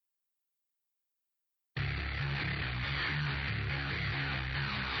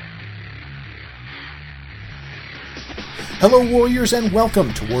Hello, Warriors, and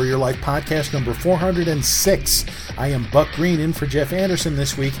welcome to Warrior Life Podcast number 406. I am Buck Green in for Jeff Anderson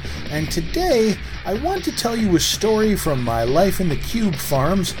this week, and today I want to tell you a story from my life in the Cube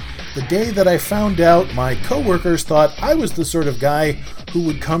Farms, the day that I found out my coworkers thought I was the sort of guy who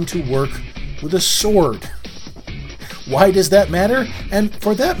would come to work with a sword. Why does that matter? And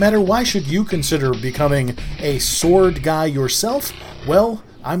for that matter, why should you consider becoming a sword guy yourself? Well,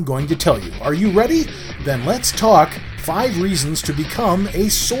 I'm going to tell you. Are you ready? Then let's talk 5 reasons to become a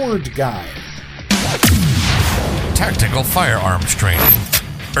sword guy. Tactical firearms training,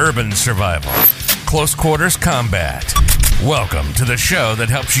 urban survival, close quarters combat. Welcome to the show that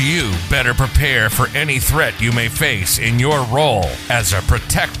helps you better prepare for any threat you may face in your role as a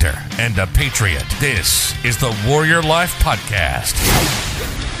protector and a patriot. This is the Warrior Life Podcast.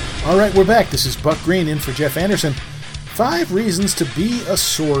 All right, we're back. This is Buck Green in for Jeff Anderson. 5 reasons to be a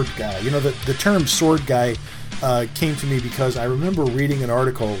sword guy. You know, the term sword guy came to me because I remember reading an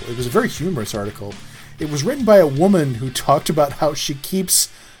article. It was a very humorous article. It was written by a woman who talked about how she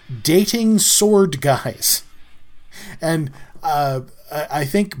keeps dating sword guys. And I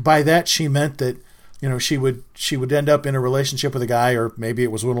think by that she meant that, you know, she would end up in a relationship with a guy, or maybe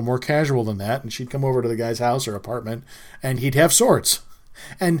it was a little more casual than that, and she'd come over to the guy's house or apartment, and he'd have swords.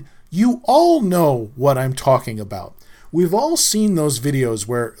 And you all know what I'm talking about. We've all seen those videos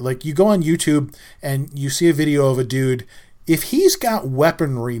where, like, you go on YouTube and you see a video of a dude. If he's got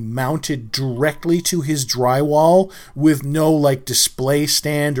weaponry mounted directly to his drywall with no, like, display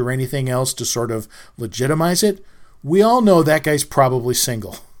stand or anything else to sort of legitimize it, we all know that guy's probably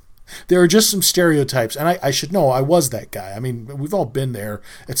single. There are just some stereotypes, and I should know I was that guy. I mean, we've all been there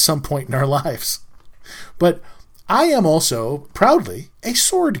at some point in our lives. But I am also, proudly, a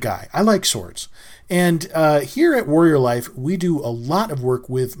sword guy. I like swords. And here at Warrior Life, we do a lot of work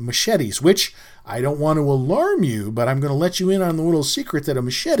with machetes, which I don't want to alarm you, but I'm going to let you in on the little secret that a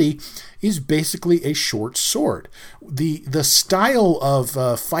machete is basically a short sword. The style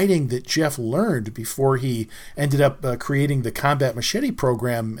of fighting that Jeff learned before he ended up creating the combat machete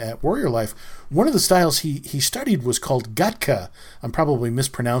program at Warrior Life, one of the styles he studied was called Gatka. I'm probably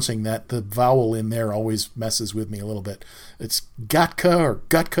mispronouncing that. The vowel in there always messes with me a little bit. It's Gatka or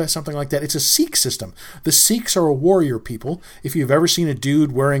Gutka, something like that. It's a Sikh system. The Sikhs are a warrior people. If you've ever seen a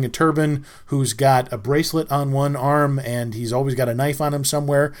dude wearing a turban who's got a bracelet on one arm and he's always got a knife on him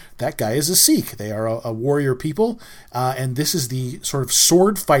somewhere, that guy is a Sikh. They are a warrior people, and this is the sort of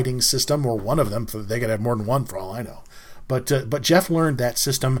sword fighting system, or one of them. They could have more than one for all I know. But Jeff learned that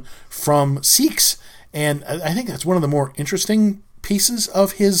system from Sikhs, and I think that's one of the more interesting pieces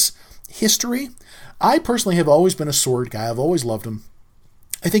of his history. I personally have always been a sword guy. I've always loved them.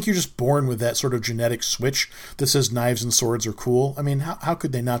 I think you're just born with that sort of genetic switch that says knives and swords are cool. I mean, how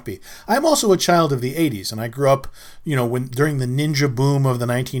could they not be? I'm also a child of the 80s, and I grew up, you know, during the ninja boom of the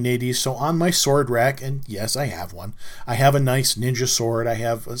 1980s. So on my sword rack, and yes, I have one. I have a nice ninja sword. I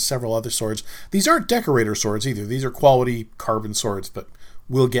have several other swords. These aren't decorator swords either. These are quality carbon swords, but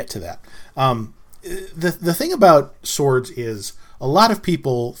we'll get to that. The thing about swords is, a lot of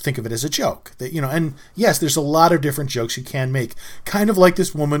people think of it as a joke. That, you know, and yes, there's a lot of different jokes you can make. Kind of like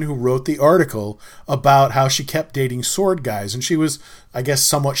this woman who wrote the article about how she kept dating sword guys, and she was, I guess,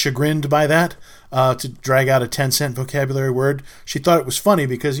 somewhat chagrined by that. To drag out a 10-cent vocabulary word, she thought it was funny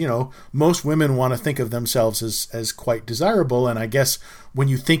because, you know, most women want to think of themselves as quite desirable, and I guess when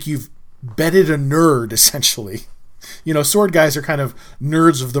you think you've bedded a nerd, essentially. You know, sword guys are kind of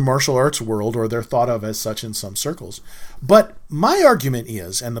nerds of the martial arts world, or they're thought of as such in some circles. But my argument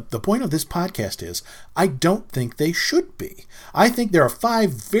is, and the point of this podcast is, I don't think they should be. I think there are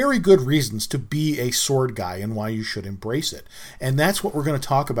 5 very good reasons to be a sword guy and why you should embrace it. And that's what we're going to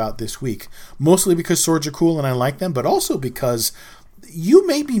talk about this week. Mostly because swords are cool and I like them, but also because you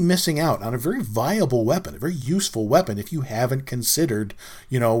may be missing out on a very viable weapon, a very useful weapon, if you haven't considered,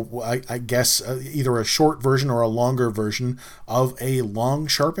 you know, I guess either a short version or a longer version of a long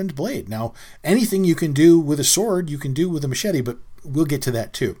sharpened blade. Now, anything you can do with a sword, you can do with a machete, but we'll get to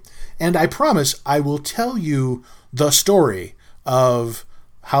that too. And I promise I will tell you the story of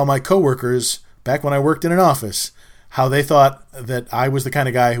how my coworkers, back when I worked in an office, how they thought that I was the kind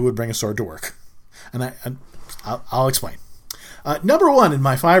of guy who would bring a sword to work. And I'll explain. Number 1 in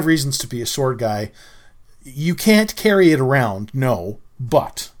my 5 reasons to be a sword guy, you can't carry it around, no,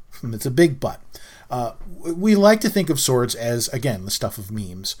 but, and it's a big but, we like to think of swords as, again, the stuff of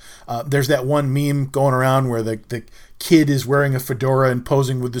memes. There's that one meme going around where the kid is wearing a fedora and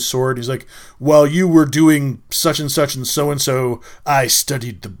posing with the sword. He's like, while you were doing such and so, I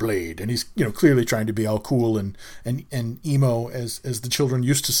studied the blade. And he's, you know, clearly trying to be all cool and emo, as the children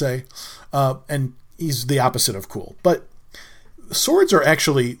used to say. And he's the opposite of cool. But swords are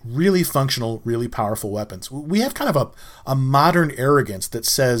actually really functional, really powerful weapons. We have kind of a modern arrogance that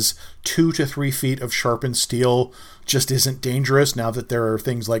says 2 to 3 feet of sharpened steel just isn't dangerous now that there are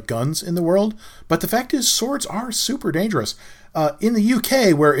things like guns in the world. But the fact is, swords are super dangerous. In the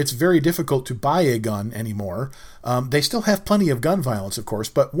UK, where it's very difficult to buy a gun anymore, they still have plenty of gun violence, of course,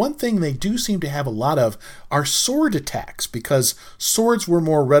 but one thing they do seem to have a lot of are sword attacks, because swords were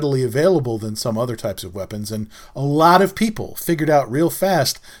more readily available than some other types of weapons, and a lot of people figured out real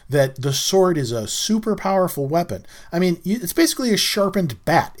fast that the sword is a super powerful weapon. I mean, it's basically a sharpened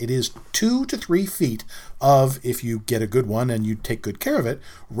bat. It is 2 to 3 feet of, if you get a good one and you take good care of it,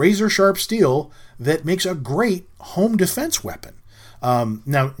 razor sharp steel that makes a great home defense weapon.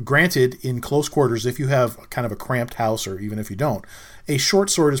 Now, granted, in close quarters, if you have kind of a cramped house, or even if you don't, a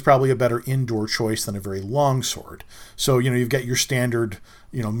short sword is probably a better indoor choice than a very long sword. So, you've got your standard,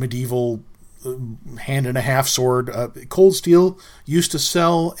 medieval hand and a half sword. Cold Steel used to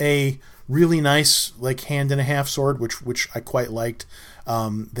sell a really nice, like, hand and a half sword, which I quite liked.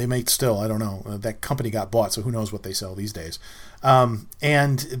 They make still, I don't know, that company got bought, so who knows what they sell these days.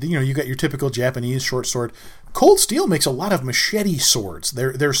 And you got your typical Japanese short sword. Cold Steel makes a lot of machete swords.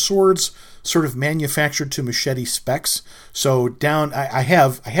 They're swords sort of manufactured to machete specs. So I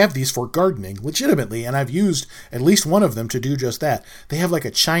have these for gardening legitimately, and I've used at least one of them to do just that. They have like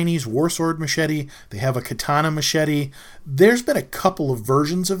a Chinese war sword machete. They have a katana machete. There's been a couple of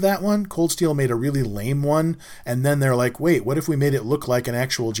versions of that one. Cold Steel made a really lame one, and then they're like, wait, what if we made it look like an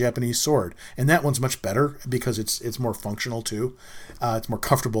actual Japanese sword? And that one's much better because it's more functional too. It's more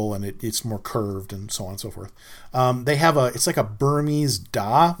comfortable, and it's more curved, and so on and so forth. They have it's like a Burmese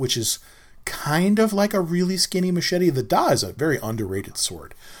da, which is kind of like a really skinny machete. The da is a very underrated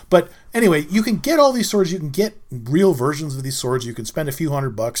sword. But anyway, you can get all these swords. You can get real versions of these swords. You can spend a few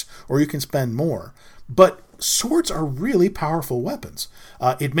 $100, or you can spend more. But swords are really powerful weapons.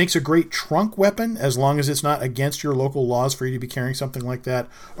 It makes a great trunk weapon as long as it's not against your local laws for you to be carrying something like that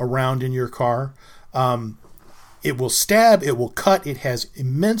around in your car. It will stab, it will cut, it has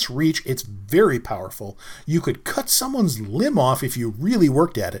immense reach, it's very powerful. You could cut someone's limb off if you really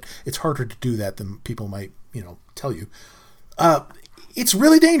worked at it. It's harder to do that than people might, tell you. It's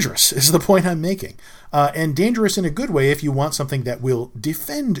really dangerous, is the point I'm making. And dangerous in a good way if you want something that will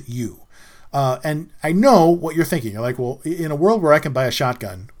defend you. And I know what you're thinking. You're like, well, in a world where I can buy a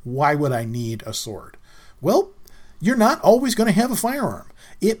shotgun, why would I need a sword? Well, you're not always going to have a firearm.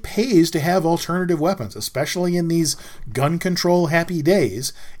 It pays to have alternative weapons, especially in these gun control happy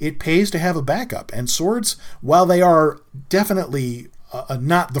days. It pays to have a backup. And swords, while they are definitely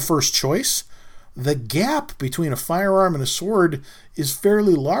not the first choice, the gap between a firearm and a sword is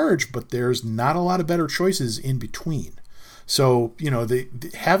fairly large, but there's not a lot of better choices in between. So,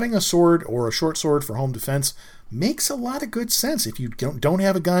 having a sword or a short sword for home defense makes a lot of good sense. If you don't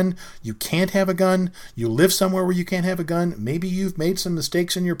have a gun, you can't have a gun, you live somewhere where you can't have a gun, maybe you've made some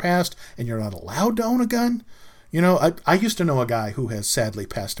mistakes in your past and you're not allowed to own a gun. I used to know a guy who has sadly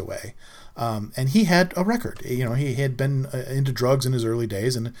passed away, and he had a record. He had been into drugs in his early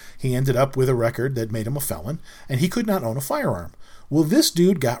days, and he ended up with a record that made him a felon, and he could not own a firearm. Well, this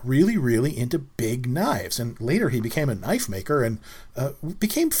dude got really, really into big knives, and later he became a knife maker and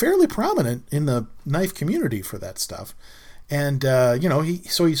became fairly prominent in the knife community for that stuff. And, he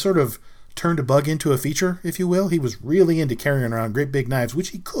sort of turned a bug into a feature, if you will. He was really into carrying around great big knives, which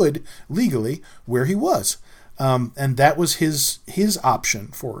he could legally where he was. And that was his option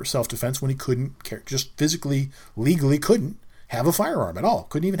for self-defense when he couldn't, just physically, legally couldn't have a firearm at all.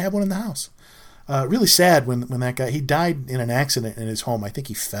 Couldn't even have one in the house. Really sad when that guy, he died in an accident in his home. I think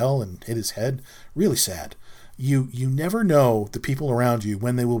he fell and hit his head. Really sad. You never know the people around you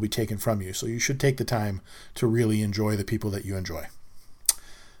when they will be taken from you. So you should take the time to really enjoy the people that you enjoy.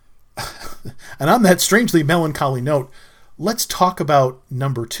 And on that strangely melancholy note, let's talk about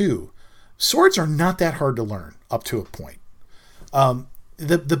number 2. Swords are not that hard to learn up to a point.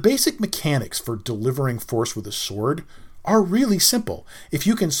 The basic mechanics for delivering force with a sword are really simple. If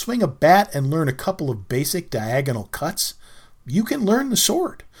you can swing a bat and learn a couple of basic diagonal cuts, you can learn the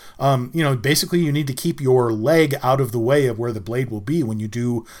sword. Basically you need to keep your leg out of the way of where the blade will be when you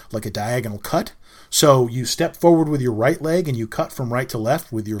do like a diagonal cut. So you step forward with your right leg and you cut from right to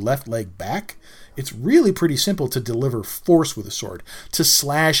left with your left leg back. It's really pretty simple to deliver force with a sword, to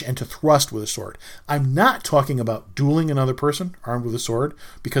slash and to thrust with a sword. I'm not talking about dueling another person armed with a sword,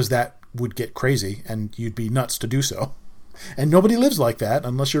 because that would get crazy and you'd be nuts to do so. And nobody lives like that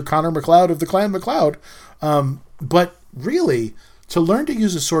unless you're Connor MacLeod of the Clan MacLeod. But really, to learn to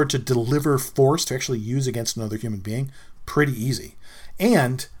use a sword to deliver force, to actually use against another human being, pretty easy.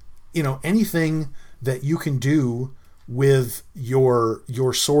 And, anything that you can do with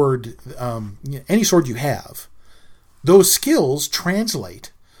your sword, any sword you have, those skills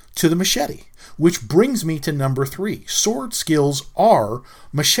translate to the machete, which brings me to number 3. Sword skills are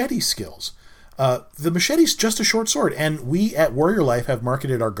machete skills. The machete's just a short sword, and we at Warrior Life have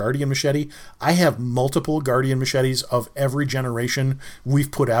marketed our Guardian machete. I have multiple Guardian machetes of every generation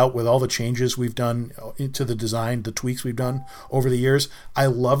we've put out with all the changes we've done to the design, the tweaks we've done over the years. I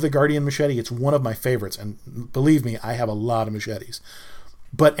love the Guardian machete. It's one of my favorites, and believe me, I have a lot of machetes.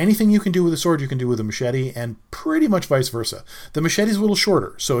 But anything you can do with a sword, you can do with a machete, and pretty much vice versa. The machete's a little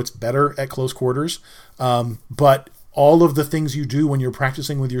shorter, so it's better at close quarters, but all of the things you do when you're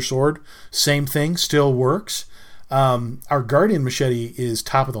practicing with your sword, same thing, still works. Our Guardian machete is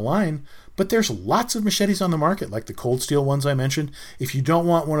top of the line, but there's lots of machetes on the market, like the Cold Steel ones I mentioned. If you don't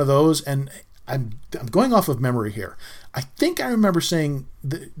want one of those, and I'm going off of memory here, I think I remember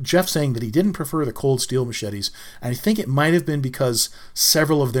Jeff saying that he didn't prefer the Cold Steel machetes, and I think it might have been because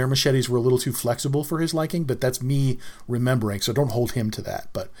several of their machetes were a little too flexible for his liking, but that's me remembering, so don't hold him to that.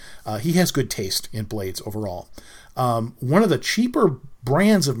 But he has good taste in blades overall. One of the cheaper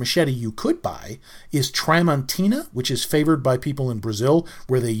brands of machete you could buy is Tramontina, which is favored by people in Brazil,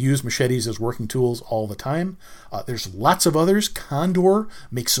 where they use machetes as working tools all the time. There's lots of others. Condor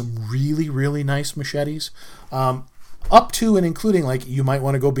makes some really, really nice machetes. Up to and including, like, you might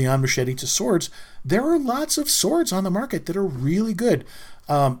want to go beyond machete to swords. There are lots of swords on the market that are really good.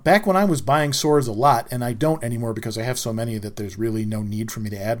 Back when I was buying swords a lot, and I don't anymore because I have so many that there's really no need for me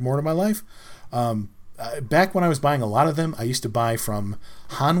to add more to my life. Back when I was buying a lot of them, I used to buy from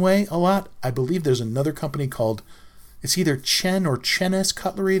Hanwei a lot. I believe there's another company called, it's either Chen or Chenes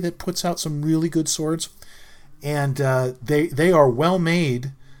Cutlery that puts out some really good swords. And they are well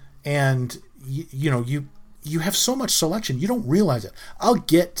made, and you have so much selection, you don't realize it. I'll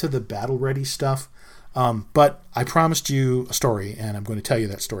get to the battle ready stuff, but I promised you a story, and I'm going to tell you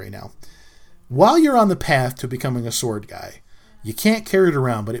that story now. While you're on the path to becoming a sword guy, you can't carry it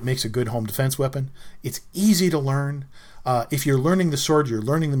around, but it makes a good home defense weapon. It's easy to learn. If you're learning the sword, you're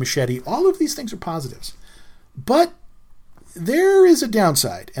learning the machete. All of these things are positives. But there is a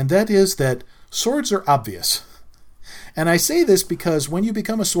downside, and that is that swords are obvious. And I say this because when you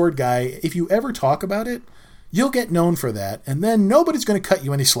become a sword guy, if you ever talk about it, you'll get known for that, and then nobody's going to cut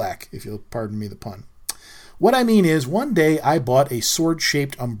you any slack, if you'll pardon me the pun. What I mean is, one day I bought a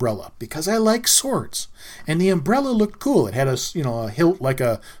sword-shaped umbrella because I like swords, and the umbrella looked cool. It had a hilt like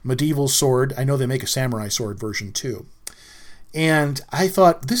a medieval sword. I know they make a samurai sword version too. And I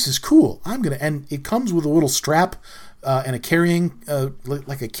thought, this is cool. And it comes with a little strap and a carrying,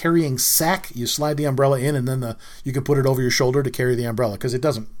 like a carrying sack. You slide the umbrella in, and then you can put it over your shoulder to carry the umbrella because it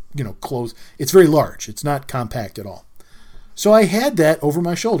doesn't, close. It's very large. It's not compact at all. So I had that over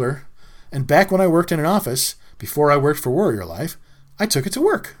my shoulder. And back when I worked in an office, before I worked for Warrior Life, I took it to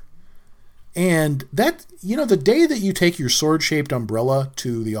work. And that, the day that you take your sword-shaped umbrella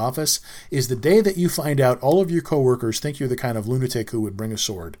to the office is the day that you find out all of your coworkers think you're the kind of lunatic who would bring a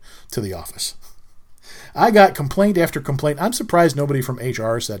sword to the office. I got complaint after complaint. I'm surprised nobody from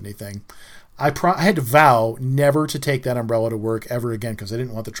HR said anything. I had to vow never to take that umbrella to work ever again because I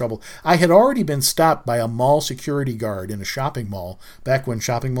didn't want the trouble. I had already been stopped by a mall security guard in a shopping mall, back when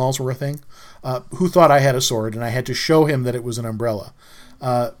shopping malls were a thing, who thought I had a sword, and I had to show him that it was an umbrella.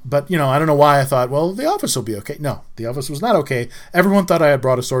 But, I don't know why I thought, well, the office will be okay. No, the office was not okay. Everyone thought I had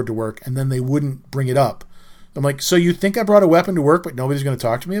brought a sword to work, and then they wouldn't bring it up. I'm like, so you think I brought a weapon to work, but nobody's going to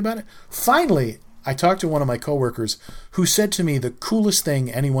talk to me about it? Finally, I talked to one of my coworkers who said to me the coolest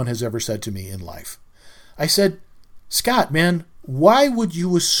thing anyone has ever said to me in life. I said, Scott, man, why would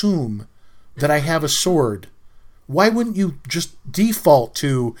you assume that I have a sword? Why wouldn't you just default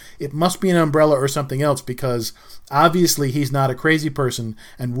to it must be an umbrella or something else, because obviously he's not a crazy person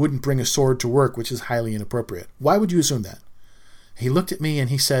and wouldn't bring a sword to work, which is highly inappropriate. Why would you assume that? He looked at me and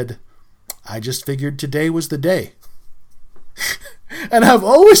he said, I just figured today was the day. And I've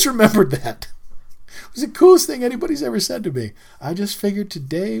always remembered that. It was the coolest thing anybody's ever said to me. I just figured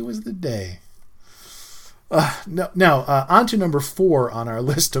today was the day. Now, on to number 4 on our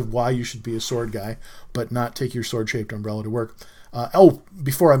list of why you should be a sword guy, but not take your sword-shaped umbrella to work.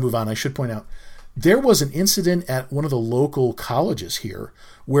 Before I move on, I should point out, there was an incident at one of the local colleges here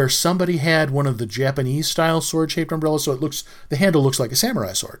where somebody had one of the Japanese-style sword-shaped umbrellas, so the handle looks like a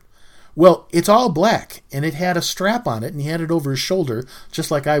samurai sword. Well, it's all black, and it had a strap on it, and he had it over his shoulder, just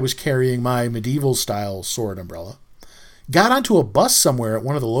like I was carrying my medieval-style sword umbrella. Got onto a bus somewhere at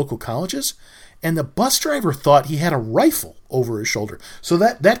one of the local colleges, and the bus driver thought he had a rifle over his shoulder. So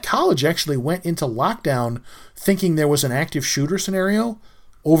that college actually went into lockdown thinking there was an active shooter scenario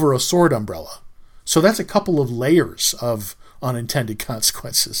over a sword umbrella. So that's a couple of layers of unintended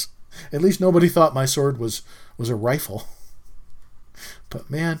consequences. At least nobody thought my sword was a rifle. But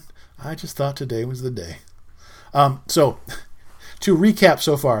man, I just thought today was the day. So to recap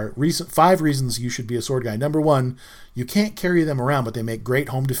so far, 5 reasons you should be a sword guy. Number 1, you can't carry them around, but they make great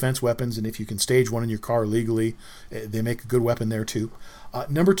home defense weapons, and if you can stage one in your car legally, they make a good weapon there too.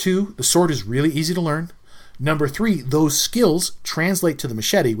 Number 2, the sword is really easy to learn. Number 3, those skills translate to the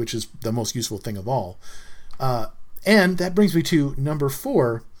machete, which is the most useful thing of all. And that brings me to number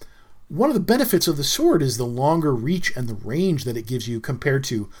 4. One of the benefits of the sword is the longer reach and the range that it gives you compared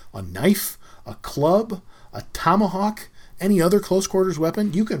to a knife, a club, a tomahawk, any other close quarters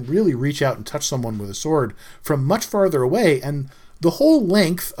weapon. You can really reach out and touch someone with a sword from much farther away, and the whole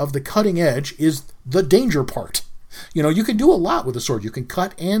length of the cutting edge is the danger part. You can do a lot with a sword. You can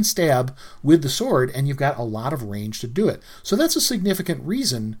cut and stab with the sword, and you've got a lot of range to do it. So that's a significant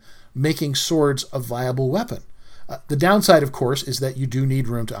reason making swords a viable weapon. The downside, of course, is that you do need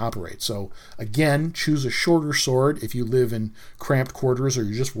room to operate. So, again, choose a shorter sword if you live in cramped quarters or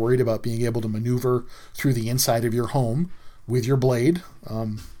you're just worried about being able to maneuver through the inside of your home with your blade.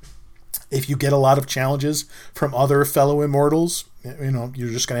 If you get a lot of challenges from other fellow immortals, you're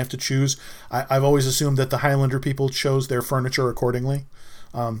just going to have to choose. I've always assumed that the Highlander people chose their furniture accordingly.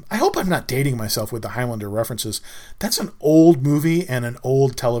 I hope I'm not dating myself with the Highlander references. That's an old movie and an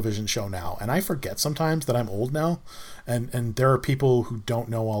old television show now, and I forget sometimes that I'm old now, and there are people who don't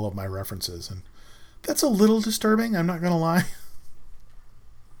know all of my references, and that's a little disturbing, I'm not going to lie.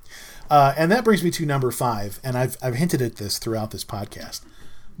 And that brings me to number 5, and I've hinted at this throughout this podcast.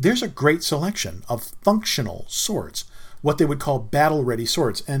 There's a great selection of functional swords, what they would call battle-ready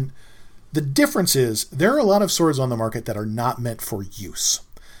swords, and the difference is there are a lot of swords on the market that are not meant for use.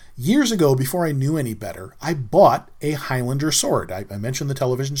 Years ago, before I knew any better, I bought a Highlander sword. I mentioned the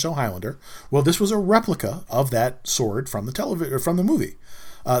television show Highlander. Well, this was a replica of that sword from the movie.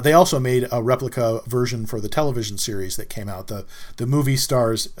 They also made a replica version for the television series that came out. The movie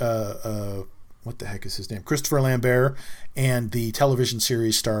stars what the heck is his name? Christopher Lambert, and the television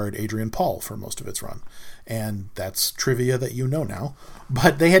series starred Adrian Paul for most of its run. And that's trivia that you know now.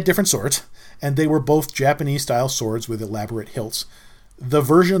 But they had different swords, and they were both Japanese-style swords with elaborate hilts. The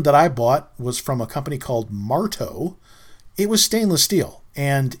version that I bought was from a company called Marto. It was stainless steel,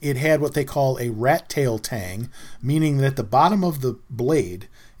 and it had what they call a rat tail tang, meaning that the bottom of the blade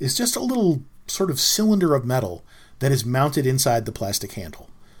is just a little sort of cylinder of metal that is mounted inside the plastic handle.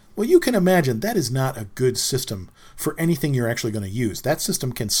 Well, you can imagine that is not a good system for anything you're actually going to use. That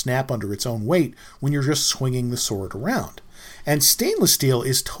system can snap under its own weight when you're just swinging the sword around. And stainless steel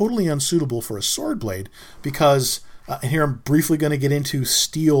is totally unsuitable for a sword blade because, and here I'm briefly going to get into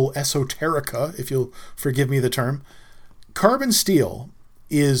steel esoterica, if you'll forgive me the term. Carbon steel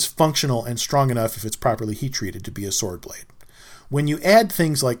is functional and strong enough if it's properly heat treated to be a sword blade. When you add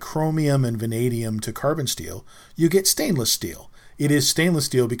things like chromium and vanadium to carbon steel, you get stainless steel. It is stainless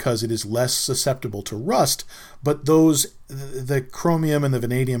steel because it is less susceptible to rust, but the chromium and the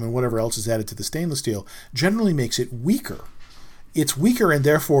vanadium and whatever else is added to the stainless steel generally makes it weaker. It's weaker and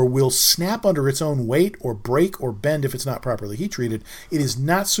therefore will snap under its own weight or break or bend if it's not properly heat treated. It is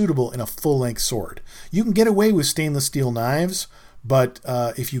not suitable in a full-length sword. You can get away with stainless steel knives, but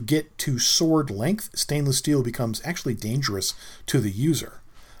if you get to sword length, stainless steel becomes actually dangerous to the user.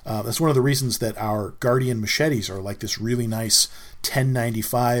 That's one of the reasons that our Guardian machetes are like this really nice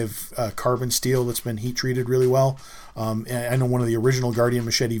 1095 carbon steel that's been heat treated really well. I know one of the original Guardian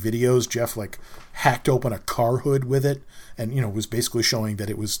machete videos, Jeff hacked open a car hood with it, and was basically showing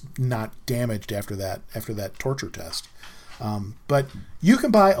that it was not damaged after that torture test. But you can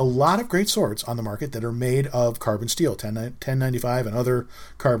buy a lot of great swords on the market that are made of carbon steel, 1095 and other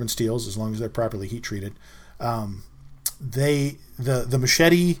carbon steels, as long as they're properly heat treated. The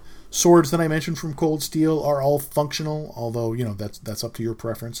machete swords that I mentioned from Cold Steel are all functional, although that's up to your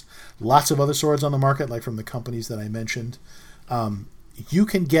preference. Lots of other swords on the market, like from the companies that I mentioned. You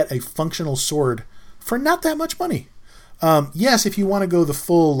can get a functional sword for not that much money. Yes, if you want to go the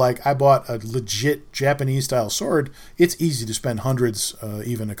full, I bought a legit Japanese style sword, it's easy to spend hundreds,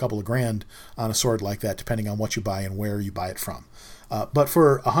 even a couple of grand on a sword like that, depending on what you buy and where you buy it from. But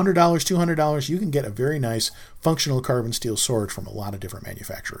for $100, $200, you can get a very nice functional carbon steel sword from a lot of different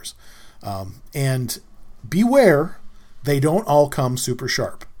manufacturers. And beware, they don't all come super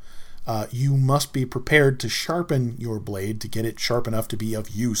sharp. You must be prepared to sharpen your blade to get it sharp enough to be of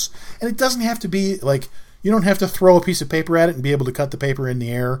use. And it doesn't have to be you don't have to throw a piece of paper at it and be able to cut the paper in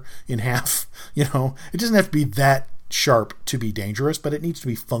the air in half. It doesn't have to be that sharp to be dangerous, but it needs to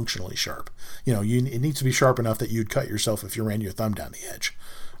be functionally sharp. It needs to be sharp enough that you'd cut yourself if you ran your thumb down the edge.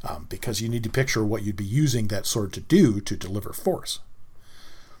 because you need to picture what you'd be using that sword to do to deliver force.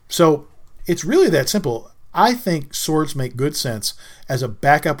 So it's really that simple. I think swords make good sense as a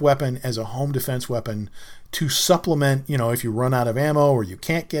backup weapon, as a home defense weapon, to supplement, if you run out of ammo or you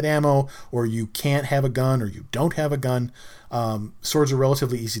can't get ammo or you can't have a gun or you don't have a gun. Swords are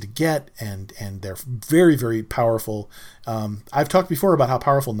relatively easy to get and they're very, very powerful. I've talked before about how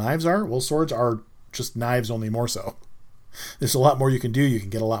powerful knives are. Well, swords are just knives, only more so. There's a lot more you can do. You can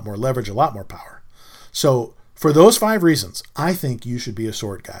get a lot more leverage, a lot more power. So for those 5 reasons, I think you should be a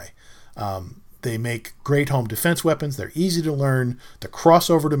sword guy. They make great home defense weapons. They're easy to learn. The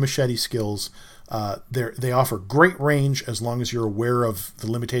crossover to machete skills. They offer great range as long as you're aware of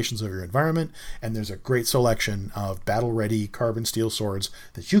the limitations of your environment. And there's a great selection of battle-ready carbon steel swords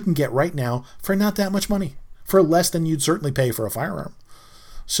that you can get right now for not that much money, for less than you'd certainly pay for a firearm.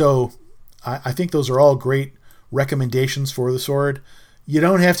 So I think those are all great recommendations for the sword. You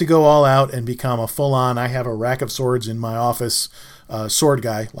don't have to go all out and become a full-on, I have a rack of swords in my office sword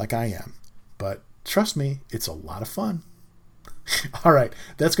guy like I am. But trust me, it's a lot of fun. All right,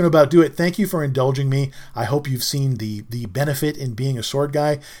 that's going to about do it. Thank you for indulging me. I hope you've seen the benefit in being a sword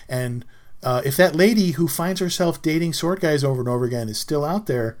guy. And if that lady who finds herself dating sword guys over and over again is still out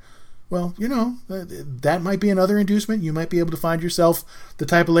there, well, that might be another inducement. You might be able to find yourself the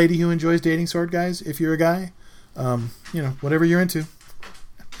type of lady who enjoys dating sword guys if you're a guy. Whatever you're into.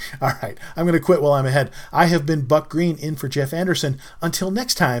 All right, I'm going to quit while I'm ahead. I have been Buck Green in for Jeff Anderson. Until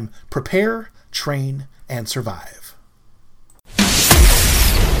next time, prepare, train, and survive.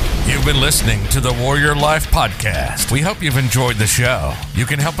 You've been listening to the Warrior Life Podcast. We hope you've enjoyed the show. You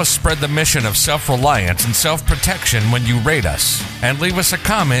can help us spread the mission of self-reliance and self-protection when you rate us. And leave us a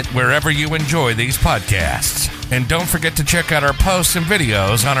comment wherever you enjoy these podcasts. And don't forget to check out our posts and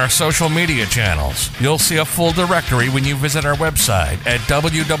videos on our social media channels. You'll see a full directory when you visit our website at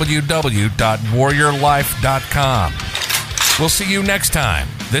www.warriorlife.com. We'll see you next time.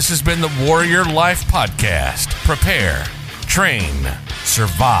 This has been the Warrior Life Podcast. Prepare, train,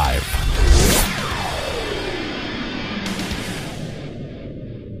 survive.